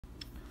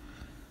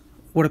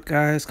What up,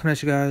 guys? Coming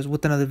at you guys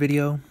with another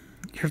video.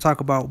 Here to talk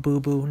about Boo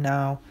Boo.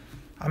 Now,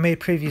 I made a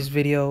previous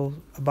video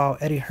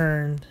about Eddie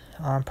Hearn,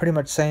 pretty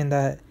much saying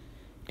that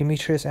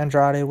Demetrius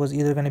Andrade was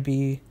either going to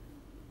be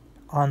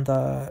on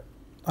the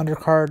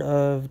undercard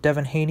of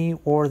Devin Haney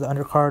or the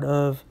undercard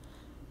of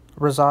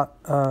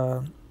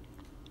Rosario.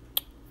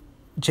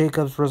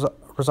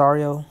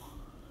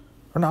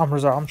 Or no,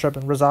 I'm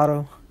tripping.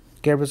 Rosado.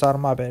 Gabe Rosado,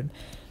 my bad.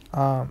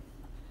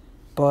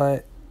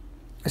 But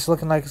it's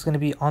looking like it's going to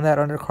be on that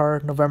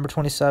undercard, November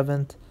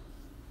 27th,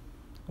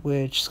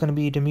 which is going to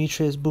be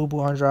Demetrius Boo Boo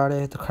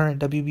Andrade, the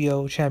current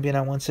WBO champion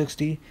at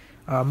 160,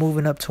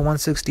 moving up to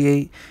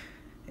 168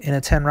 in a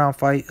 10-round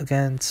fight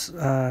against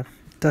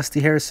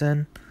Dusty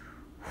Harrison,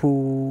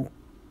 who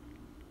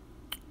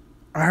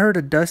I heard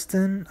of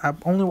Dustin.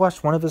 I've only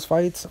watched one of his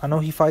fights. I know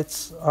he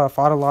fought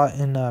a lot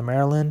in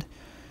Maryland,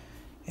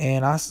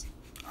 and I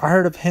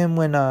heard of him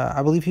when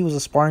I believe he was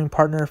a sparring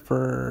partner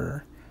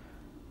for.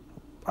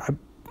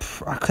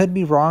 I could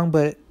be wrong,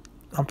 but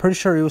I'm pretty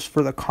sure it was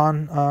for the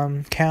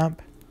camp.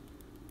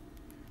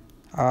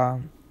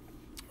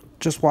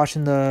 Just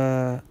watching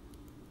I'm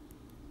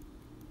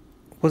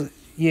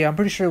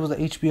pretty sure it was the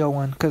HBO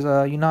one, because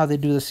you know how they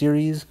do the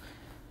series,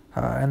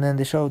 and then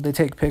they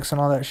take pics and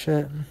all that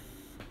shit. I'm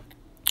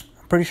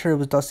pretty sure it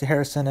was Dusty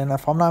Harrison, and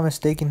if I'm not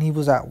mistaken, he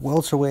was at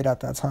welterweight at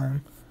that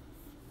time.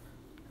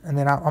 And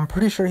then I'm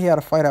pretty sure he had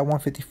a fight at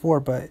 154,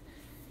 but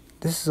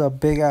this is a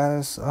big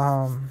ass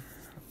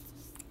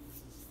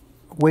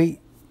weight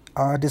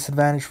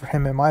disadvantage for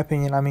him, in my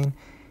opinion. I mean,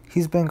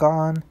 he's been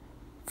gone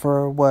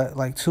for what,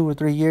 like 2 or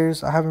 3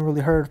 years. I haven't really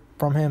heard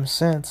from him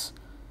since.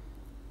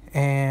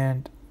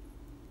 And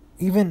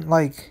even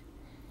at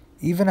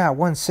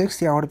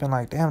 160, I would have been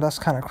like, damn, that's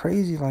kind of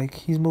crazy. Like,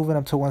 he's moving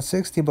up to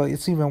 160, but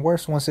it's even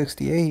worse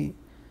 168,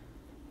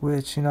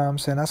 which, you know what I'm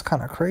saying, that's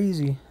kind of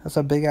crazy. That's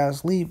a big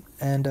ass leap.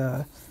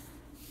 And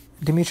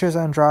Demetrius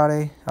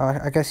Andrade,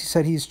 I guess he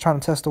said he's trying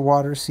to test the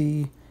water,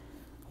 see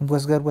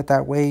what's good with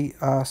that weight,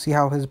 see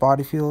how his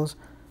body feels.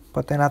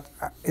 But then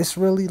it's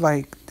really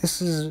like,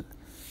 this is,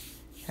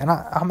 and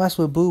I mess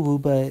with Boo Boo,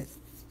 but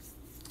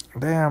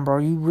damn, bro,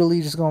 you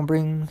really just gonna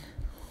bring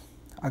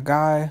a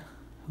guy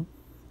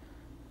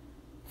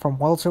from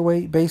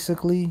welterweight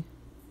basically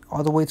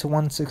all the way to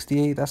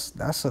 168?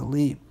 That's a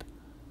leap.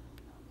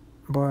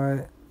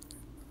 But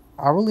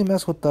I really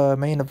mess with the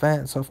main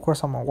event, so of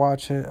course I'm gonna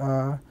watch it.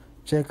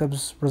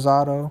 Jacobs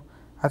Rosado,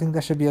 I think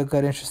that should be a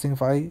good, interesting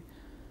fight.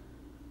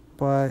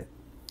 But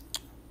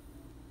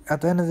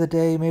at the end of the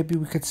day, maybe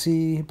we could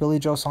see Billy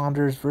Joe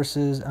Saunders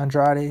versus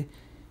Andrade,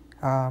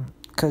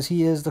 because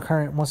he is the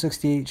current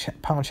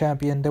 168-pound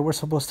champion. They were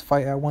supposed to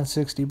fight at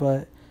 160,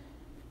 but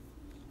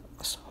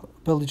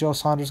Billy Joe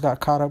Saunders got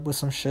caught up with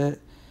some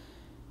shit.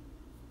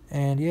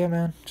 And yeah,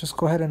 man, just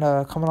go ahead and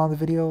comment on the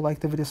video,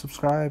 like the video,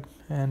 subscribe,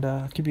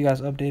 and keep you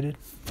guys updated.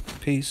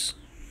 Peace.